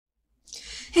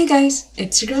Hey guys,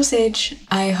 it's your girl Sage.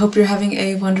 I hope you're having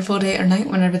a wonderful day or night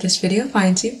whenever this video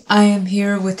finds you. I am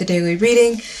here with the daily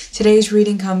reading. Today's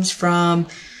reading comes from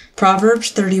Proverbs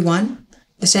 31,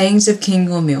 the sayings of King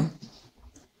Lemuel.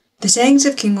 The sayings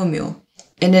of King Lemuel.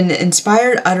 In an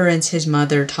inspired utterance his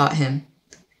mother taught him.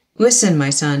 Listen, my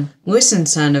son. Listen,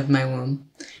 son of my womb.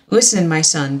 Listen, my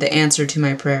son, the answer to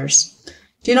my prayers.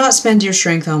 Do not spend your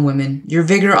strength on women, your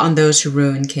vigor on those who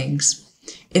ruin kings.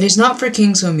 It is not for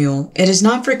kings, Lemuel. It is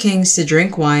not for kings to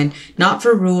drink wine, not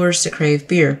for rulers to crave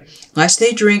beer, lest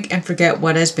they drink and forget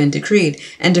what has been decreed,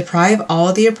 and deprive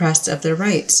all the oppressed of their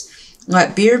rights.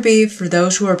 Let beer be for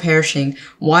those who are perishing,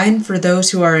 wine for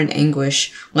those who are in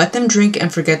anguish. Let them drink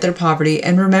and forget their poverty,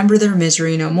 and remember their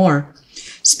misery no more.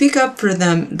 Speak up for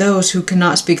them, those who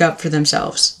cannot speak up for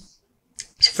themselves.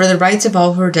 For the rights of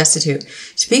all who are destitute.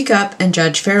 Speak up and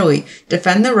judge fairly.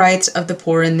 Defend the rights of the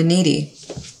poor and the needy.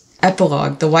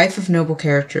 Epilogue, the wife of noble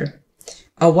character.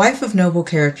 A wife of noble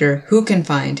character, who can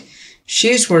find? She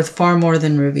is worth far more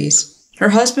than rubies. Her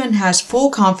husband has full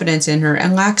confidence in her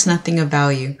and lacks nothing of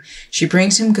value. She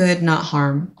brings him good, not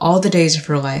harm, all the days of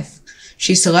her life.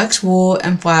 She selects wool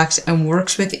and flax and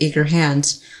works with eager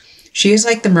hands. She is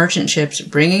like the merchant ships,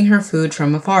 bringing her food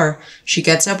from afar. She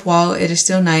gets up while it is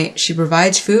still night. She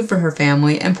provides food for her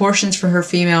family and portions for her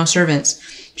female servants.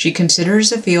 She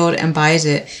considers a field and buys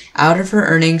it. Out of her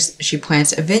earnings, she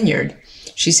plants a vineyard.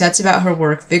 She sets about her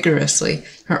work vigorously.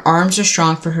 Her arms are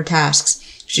strong for her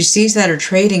tasks. She sees that her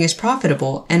trading is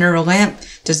profitable, and her lamp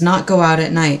does not go out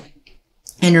at night.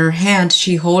 In her hand,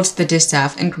 she holds the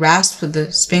distaff and grasps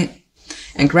the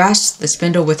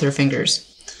spindle with her fingers.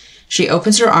 She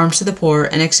opens her arms to the poor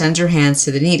and extends her hands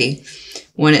to the needy.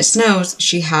 When it snows,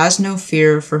 she has no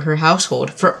fear for her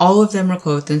household, for all of them are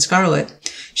clothed in scarlet.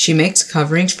 She makes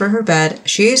coverings for her bed.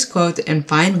 She is clothed in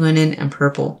fine linen and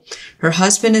purple. Her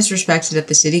husband is respected at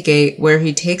the city gate, where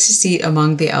he takes a seat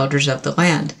among the elders of the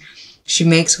land. She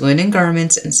makes linen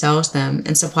garments and sells them,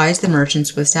 and supplies the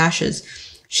merchants with sashes.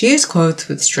 She is clothed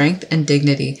with strength and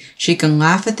dignity. She can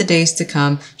laugh at the days to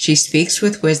come. She speaks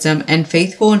with wisdom, and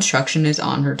faithful instruction is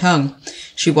on her tongue.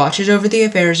 She watches over the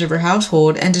affairs of her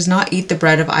household and does not eat the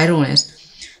bread of idleness.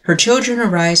 Her children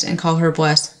arise and call her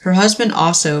blessed, her husband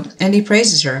also, and he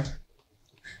praises her.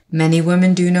 Many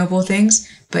women do noble things,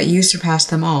 but you surpass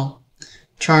them all.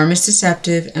 Charm is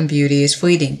deceptive and beauty is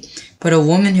fleeting, but a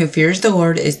woman who fears the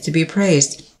Lord is to be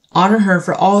praised. Honor her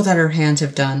for all that her hands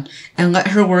have done, and let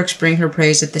her works bring her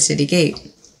praise at the city gate.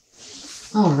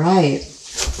 All right.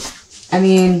 I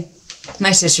mean,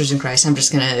 my sisters in Christ, I'm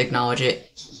just going to acknowledge it.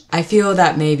 I feel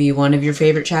that may be one of your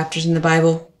favorite chapters in the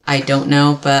Bible. I don't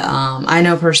know, but I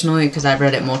know personally because I've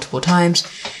read it multiple times.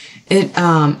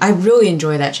 I really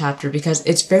enjoy that chapter because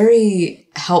it's very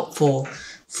helpful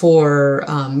for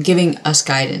giving us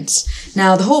guidance.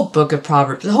 Now, the whole book of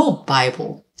Proverbs, the whole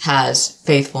Bible has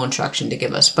faithful instruction to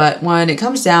give us, but when it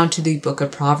comes down to the book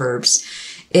of Proverbs,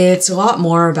 it's a lot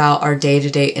more about our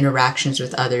day-to-day interactions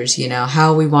with others,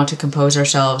 how we want to compose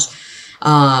ourselves,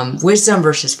 wisdom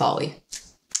versus folly.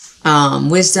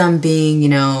 Wisdom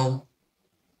being,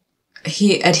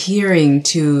 adhering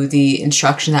to the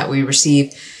instruction that we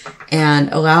receive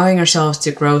and allowing ourselves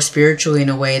to grow spiritually in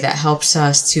a way that helps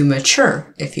us to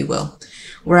mature, if you will.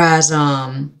 Whereas,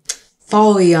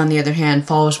 folly, on the other hand,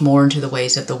 falls more into the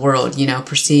ways of the world,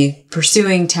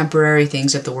 pursuing temporary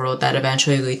things of the world that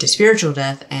eventually lead to spiritual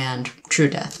death and true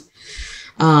death.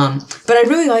 But I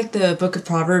really like the book of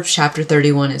Proverbs, chapter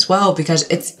 31 as well, because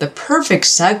it's the perfect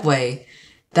segue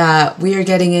that we are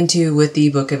getting into with the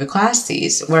book of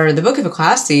Ecclesiastes, where the book of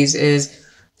Ecclesiastes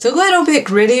it's a little bit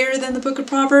grittier than the book of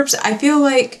Proverbs. I feel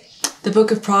like the book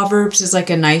of Proverbs is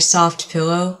like a nice soft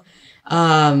pillow,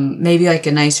 maybe like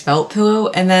a nice felt pillow,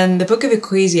 and then the book of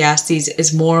Ecclesiastes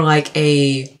is more like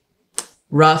a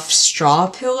rough straw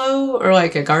pillow or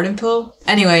like a garden pillow.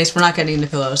 Anyways, we're not getting into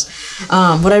pillows.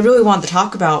 What I really wanted to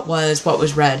talk about was what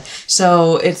was read.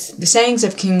 So it's the sayings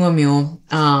of King Lemuel,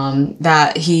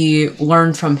 that he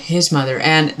learned from his mother.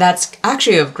 And that's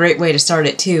actually a great way to start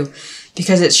it too,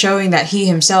 because it's showing that he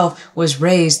himself was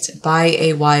raised by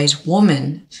a wise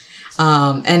woman.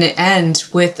 And it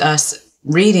ends with us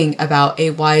reading about a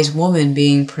wise woman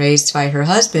being praised by her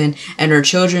husband and her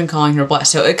children calling her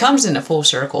blessed. So it comes in a full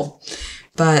circle.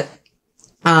 But,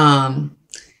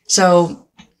 so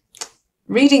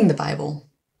reading the Bible,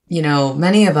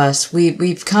 many of us,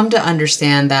 we've come to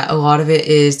understand that a lot of it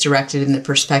is directed in the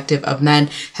perspective of men.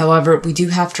 However, we do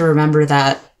have to remember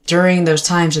that during those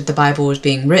times that the Bible was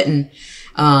being written,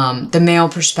 the male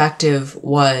perspective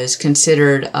was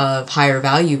considered of higher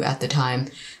value at the time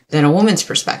than a woman's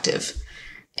perspective.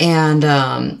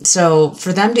 And, so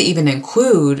for them to even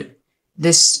include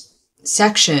this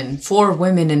section for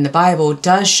women in the Bible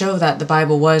does show that the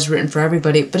Bible was written for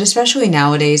everybody, but especially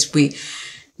nowadays,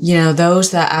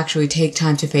 those that actually take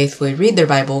time to faithfully read their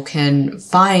Bible can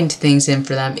find things in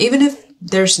for them, even if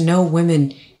there's no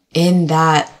women in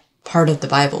that part of the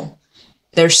Bible.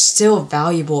 There's still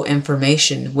valuable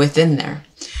information within there.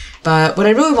 But what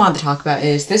I really wanted to talk about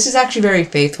is this is actually very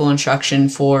faithful instruction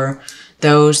for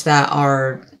those that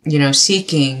are,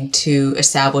 seeking to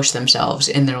establish themselves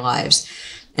in their lives.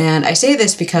 And I say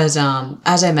this because,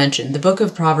 as I mentioned, the book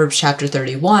of Proverbs chapter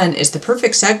 31 is the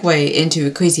perfect segue into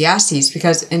Ecclesiastes,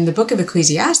 because in the book of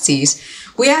Ecclesiastes,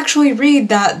 we actually read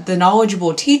that the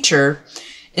knowledgeable teacher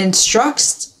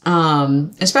instructs,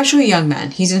 especially young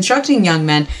men. He's instructing young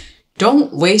men,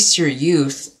 don't waste your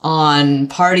youth on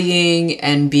partying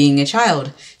and being a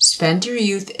child. Spend your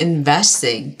youth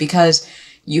investing, because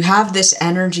you have this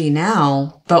energy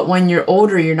now, but when you're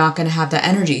older, you're not going to have that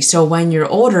energy. So when you're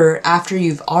older, after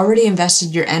you've already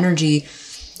invested your energy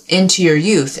into your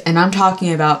youth, and I'm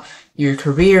talking about your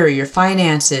career, your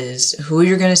finances, who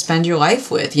you're going to spend your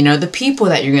life with, the people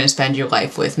that you're going to spend your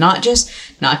life with, not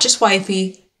just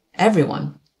wifey,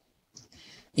 everyone.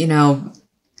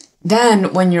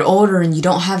 Then when you're older and you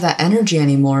don't have that energy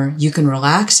anymore, you can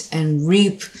relax and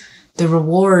reap the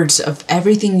rewards of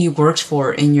everything you worked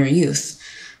for in your youth.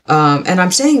 And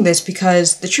I'm saying this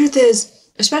because the truth is,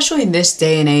 especially in this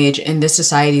day and age, in this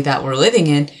society that we're living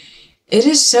in, it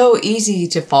is so easy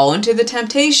to fall into the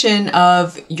temptation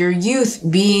of your youth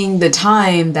being the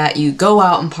time that you go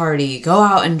out and party, go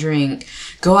out and drink,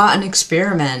 go out and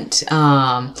experiment,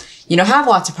 have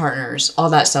lots of partners, all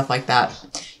that stuff like that.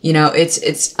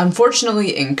 It's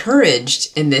unfortunately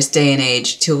encouraged in this day and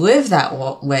age to live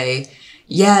that way,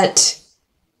 yet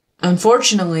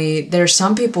unfortunately, there's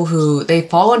some people who they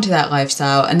fall into that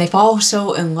lifestyle and they fall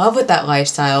so in love with that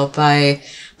lifestyle by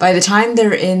the time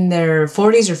they're in their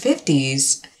 40s or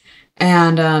 50s,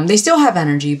 and they still have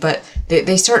energy, but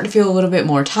they start to feel a little bit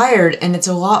more tired, and it's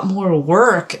a lot more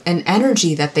work and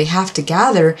energy that they have to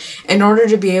gather in order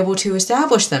to be able to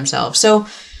establish themselves. So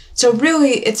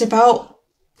really, it's about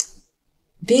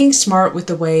being smart with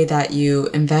the way that you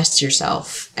invest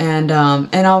yourself, and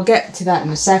I'll get to that in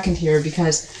a second here,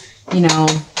 because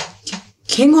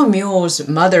King Lemuel's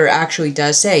mother actually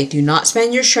does say, do not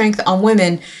spend your strength on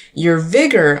women, your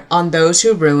vigor on those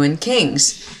who ruin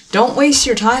kings. Don't waste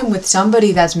your time with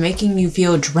somebody that's making you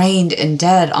feel drained and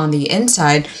dead on the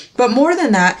inside. But more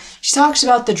than that, she talks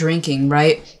about the drinking,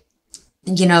 right?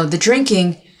 The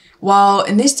drinking, while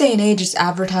in this day and age it's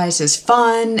advertised as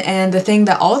fun and the thing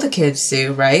that all the kids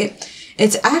do, right?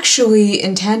 It's actually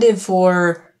intended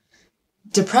for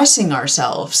depressing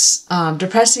ourselves,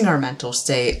 depressing our mental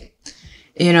state.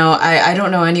 I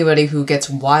don't know anybody who gets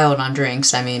wild on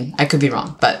drinks. I mean, I could be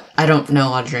wrong, but I don't know a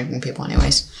lot of drinking people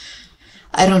anyways.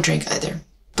 I don't drink either.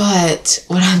 But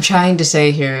what I'm trying to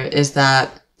say here is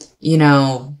that,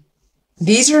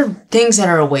 these are things that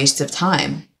are a waste of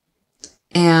time.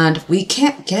 And we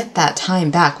can't get that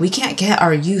time back. We can't get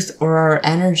our youth or our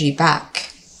energy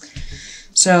back.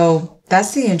 So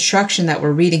that's the instruction that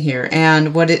we're reading here.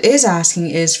 And what it is asking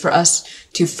is for us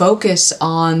to focus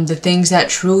on the things that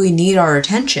truly need our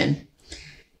attention.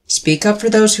 Speak up for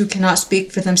those who cannot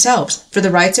speak for themselves, for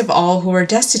the rights of all who are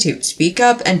destitute. Speak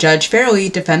up and judge fairly,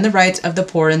 defend the rights of the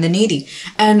poor and the needy.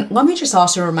 And let me just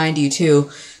also remind you too,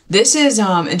 this is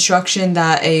instruction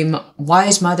that a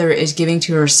wise mother is giving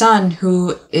to her son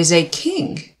who is a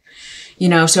king.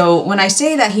 So when I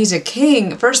say that he's a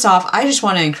king, first off, I just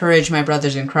want to encourage my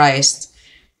brothers in Christ.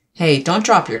 Hey, don't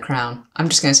drop your crown. I'm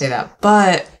just going to say that.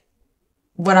 But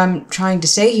what I'm trying to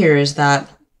say here is that,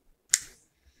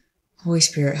 Holy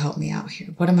Spirit, help me out here.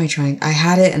 What am I trying? I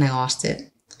had it and I lost it.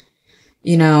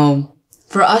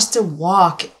 For us to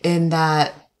walk in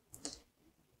that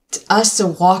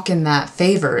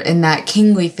favor, in that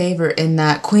kingly favor, in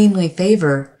that queenly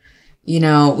favor,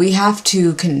 we have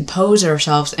to compose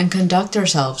ourselves and conduct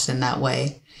ourselves in that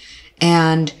way.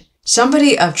 And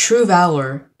somebody of true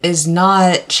valor is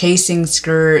not chasing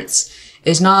skirts,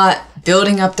 is not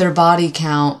building up their body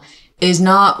count, is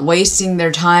not wasting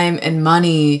their time and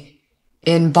money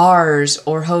in bars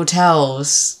or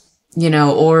hotels,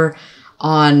 or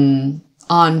on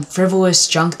frivolous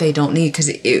junk they don't need. Because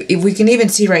we can even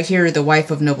see right here the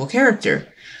wife of noble character.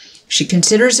 She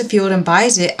considers a field and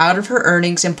buys it out of her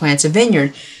earnings and plants a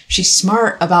vineyard. She's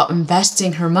smart about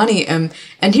investing her money. And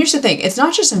here's the thing. It's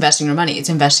not just investing her money. It's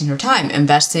investing her time,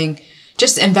 investing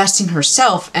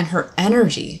herself and her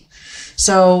energy.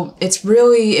 So it's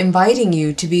really inviting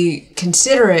you to be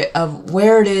considerate of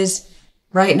where it is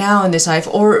right now in this life,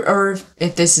 or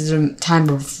if this is a time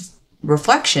of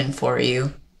reflection for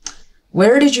you.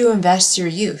 Where did you invest your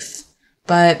youth?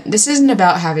 But this isn't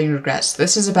about having regrets.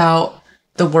 This is about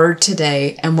the word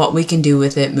today and what we can do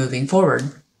with it moving forward.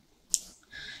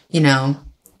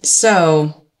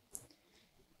 So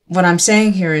what I'm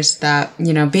saying here is that,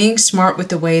 being smart with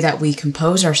the way that we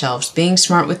compose ourselves, being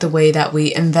smart with the way that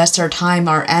we invest our time,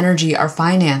 our energy, our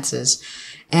finances,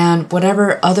 and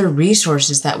whatever other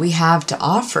resources that we have to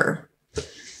offer.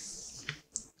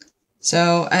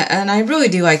 So, and I really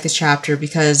do like this chapter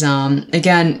because,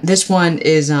 again, this one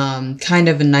is kind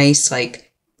of a nice,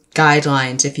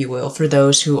 guidelines, if you will, for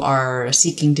those who are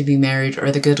seeking to be married,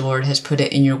 or the good Lord has put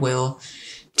it in your will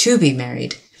to be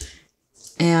married.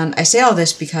 And I say all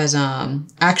this because,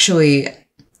 actually,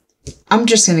 I'm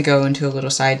just going to go into a little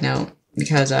side note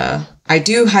because I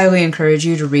do highly encourage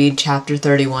you to read chapter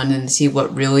 31 and see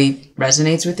what really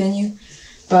resonates within you.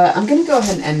 But I'm going to go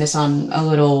ahead and end this on a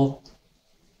little,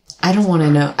 I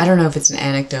don't know if it's an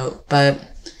anecdote, but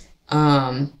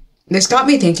this got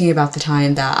me thinking about the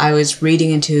time that I was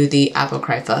reading into the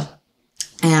Apocrypha.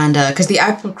 And because the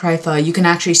Apocrypha, you can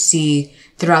actually see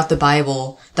throughout the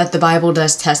Bible that the Bible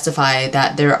does testify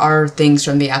that there are things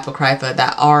from the Apocrypha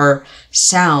that are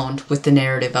sound with the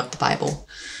narrative of the Bible.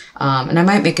 And I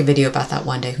might make a video about that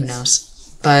one day, who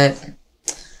knows. But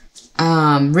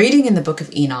reading in the book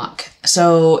of Enoch.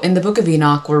 So in the book of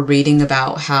Enoch, we're reading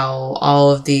about how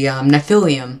all of the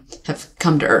Nephilim have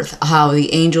come to earth, how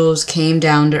the angels came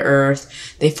down to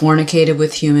earth, they fornicated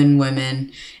with human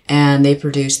women, and they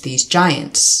produced these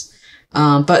giants.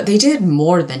 But they did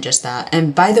more than just that.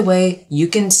 And by the way, you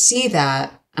can see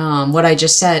that, what I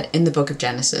just said in the book of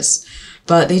Genesis.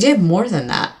 But they did more than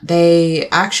that. They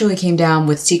actually came down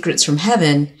with secrets from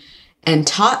heaven and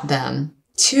taught them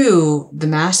to the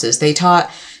masses. They taught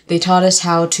us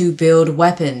how to build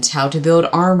weapons, how to build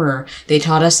armor. They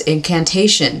taught us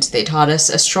incantations. They taught us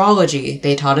astrology.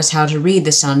 They taught us how to read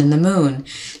the sun and the moon.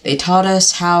 They taught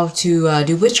us how to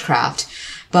do witchcraft.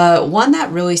 But one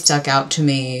that really stuck out to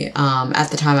me at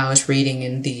the time I was reading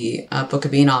in the book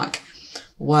of Enoch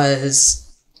was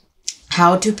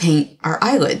how to paint our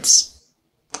eyelids.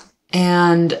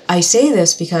 And I say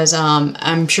this because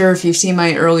I'm sure if you've seen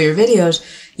my earlier videos,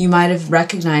 you might have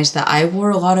recognized that I wore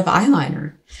a lot of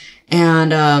eyeliner.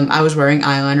 And I was wearing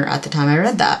eyeliner at the time I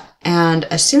read that. And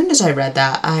as soon as I read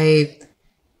that, I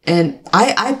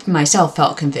myself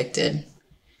felt convicted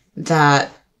that,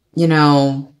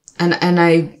 and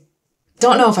I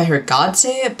don't know if I heard God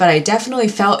say it, but I definitely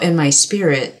felt in my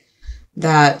spirit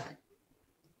that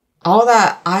all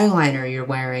that eyeliner you're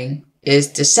wearing is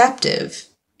deceptive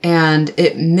and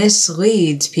it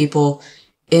misleads people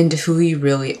into who you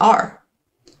really are.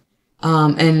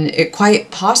 And it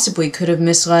quite possibly could have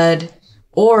misled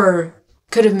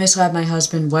my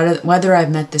husband, whether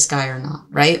I've met this guy or not,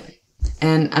 right?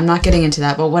 And I'm not getting into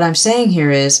that, but what I'm saying here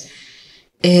is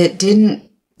it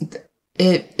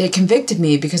convicted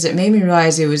me because it made me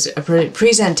realize it was a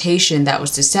presentation that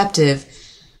was deceptive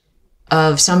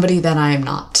of somebody that I am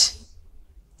not.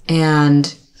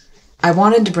 And I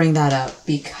wanted to bring that up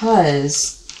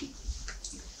because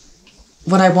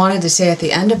what I wanted to say at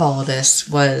the end of all of this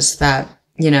was that,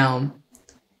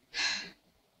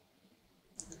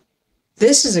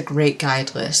 this is a great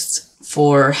guide list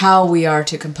for how we are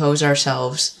to compose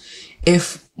ourselves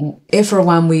if or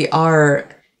when we are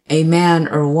a man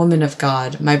or a woman of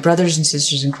God. My brothers and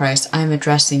sisters in Christ, I'm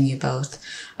addressing you both.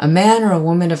 A man or a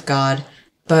woman of God,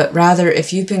 but rather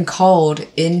if you've been called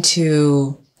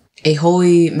into a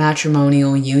holy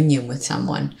matrimonial union with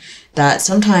someone, that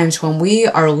sometimes when we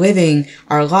are living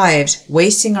our lives,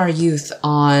 wasting our youth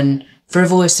on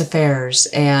frivolous affairs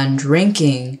and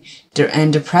drinking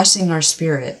and depressing our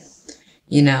spirit,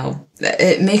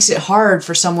 it makes it hard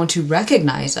for someone to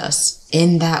recognize us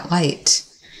in that light.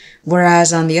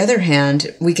 Whereas on the other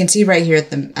hand, we can see right here at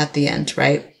the end,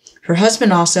 right? Her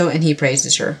husband also, and he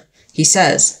praises her. He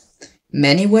says,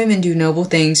 "Many women do noble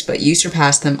things, but you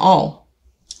surpass them all."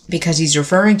 Because he's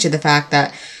referring to the fact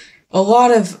that a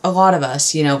lot of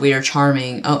us, we are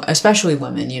charming, especially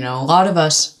women, a lot of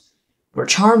us, we're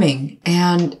charming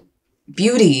and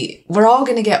beauty. We're all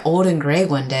going to get old and gray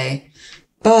one day,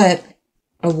 but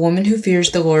a woman who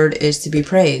fears the Lord is to be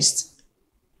praised.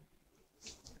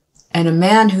 And a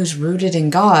man who's rooted in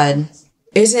God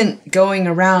isn't going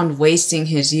around wasting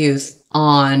his youth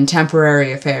on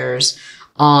temporary affairs,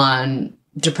 on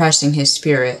depressing his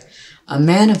spirit. A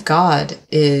man of God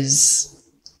is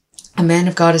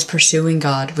pursuing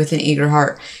God with an eager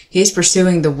heart. He's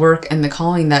pursuing the work and the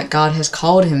calling that God has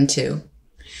called him to.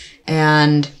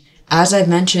 And as I've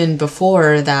mentioned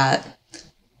before, that,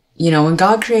 when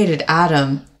God created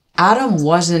Adam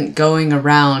wasn't going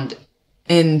around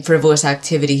in frivolous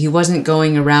activity. He wasn't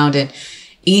going around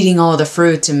eating all the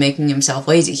fruits and making himself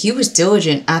lazy. He was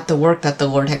diligent at the work that the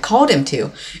Lord had called him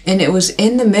to. And it was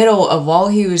in the middle of while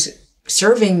he was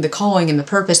serving the calling and the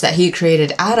purpose that he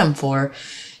created Adam for,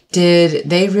 did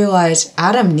they realize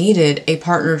Adam needed a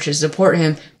partner to support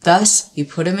him. Thus, he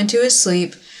put him into his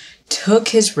sleep, took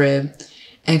his rib,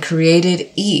 and created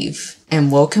Eve,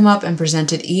 and woke him up and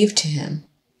presented Eve to him.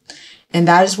 And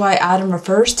that is why Adam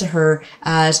refers to her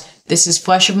as, "This is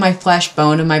flesh of my flesh,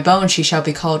 bone of my bone, she shall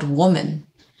be called woman."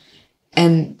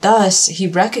 And thus, he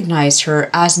recognized her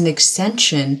as an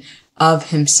extension of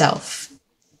himself.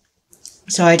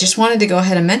 So I just wanted to go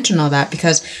ahead and mention all that,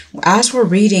 because as we're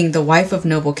reading the wife of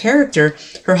noble character,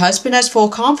 her husband has full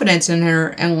confidence in her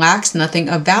and lacks nothing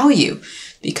of value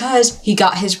because he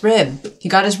got his rib. He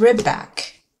got his rib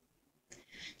back.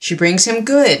 She brings him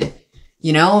good.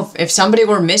 You know, if somebody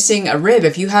were missing a rib,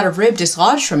 if you had a rib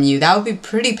dislodged from you, that would be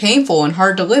pretty painful and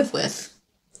hard to live with.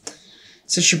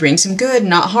 So she brings him good,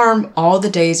 not harm, all the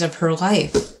days of her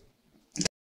life.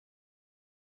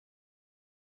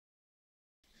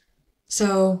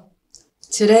 So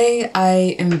today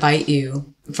I invite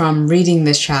you, from reading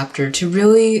this chapter, to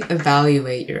really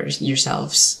evaluate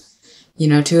yourselves. You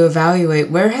know, to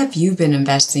evaluate, where have you been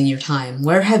investing your time?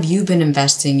 Where have you been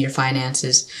investing your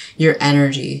finances, your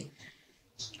energy?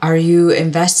 Are you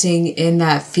investing in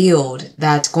that field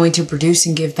that's going to produce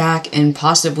and give back and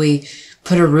possibly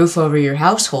put a roof over your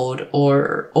household,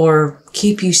 or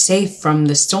keep you safe from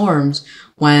the storms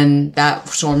when that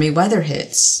stormy weather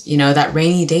hits, you know, that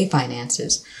rainy day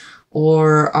finances?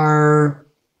 Or are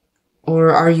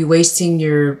you wasting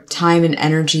your time and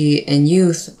energy and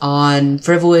youth on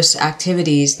frivolous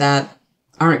activities that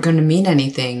aren't going to mean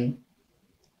anything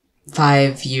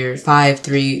 5,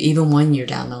 3, even 1 year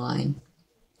down the line?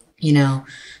 You know,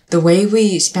 the way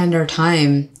we spend our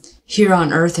time here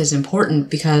on earth is important,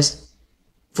 because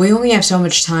we only have so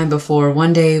much time before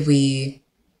one day we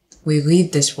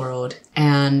leave this world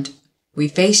and we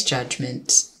face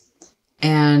judgment,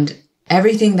 and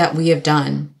everything that we have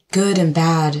done, good and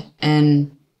bad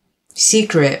and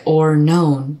secret or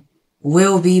known,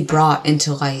 will be brought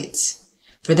into light.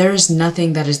 For there is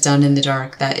nothing that is done in the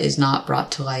dark that is not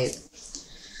brought to light.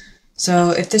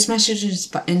 So if this message has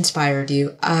inspired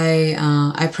you,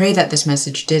 I pray that this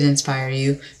message did inspire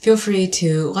you. Feel free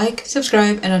to like,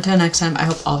 subscribe, and until next time, I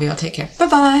hope all of y'all take care.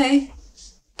 Bye-bye!